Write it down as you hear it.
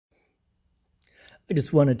I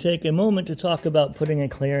just want to take a moment to talk about putting a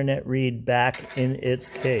clarinet reed back in its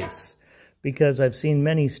case, because I've seen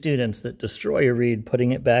many students that destroy a reed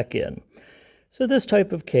putting it back in. So this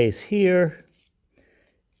type of case here,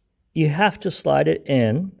 you have to slide it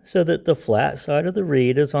in so that the flat side of the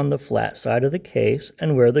reed is on the flat side of the case,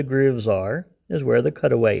 and where the grooves are is where the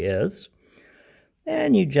cutaway is.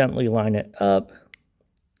 And you gently line it up,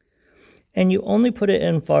 and you only put it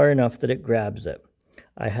in far enough that it grabs it.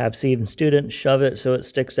 I have seen students shove it so it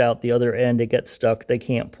sticks out the other end, it gets stuck, they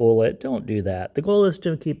can't pull it. Don't do that. The goal is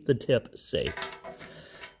to keep the tip safe.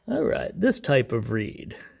 All right, this type of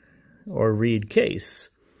reed, or reed case,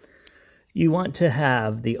 you want to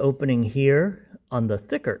have the opening here on the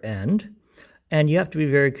thicker end, and you have to be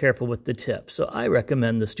very careful with the tip. So I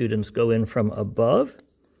recommend the students go in from above.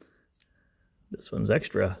 This one's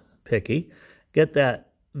extra picky. Get that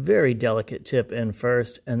very delicate tip in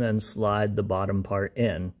first, and then slide the bottom part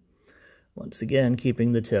in. Once again,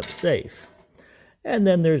 keeping the tip safe. And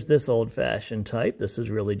then there's this old-fashioned type. This is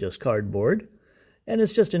really just cardboard. And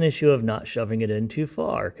it's just an issue of not shoving it in too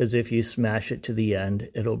far, because if you smash it to the end,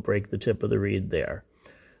 it'll break the tip of the reed there.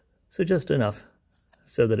 So just enough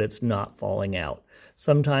so that it's not falling out.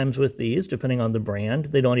 Sometimes with these, depending on the brand,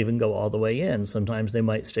 they don't even go all the way in. Sometimes they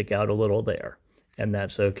might stick out a little there, and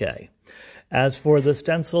that's okay. As for the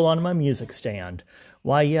stencil on my music stand,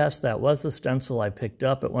 why yes, that was the stencil I picked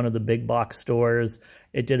up at one of the big box stores.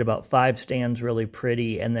 It did about 5 stands really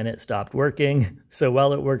pretty, and then it stopped working. So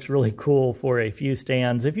while it works really cool for a few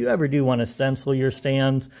stands, if you ever do want to stencil your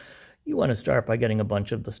stands, you want to start by getting a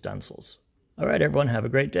bunch of the stencils. All right, everyone, have a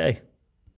great day.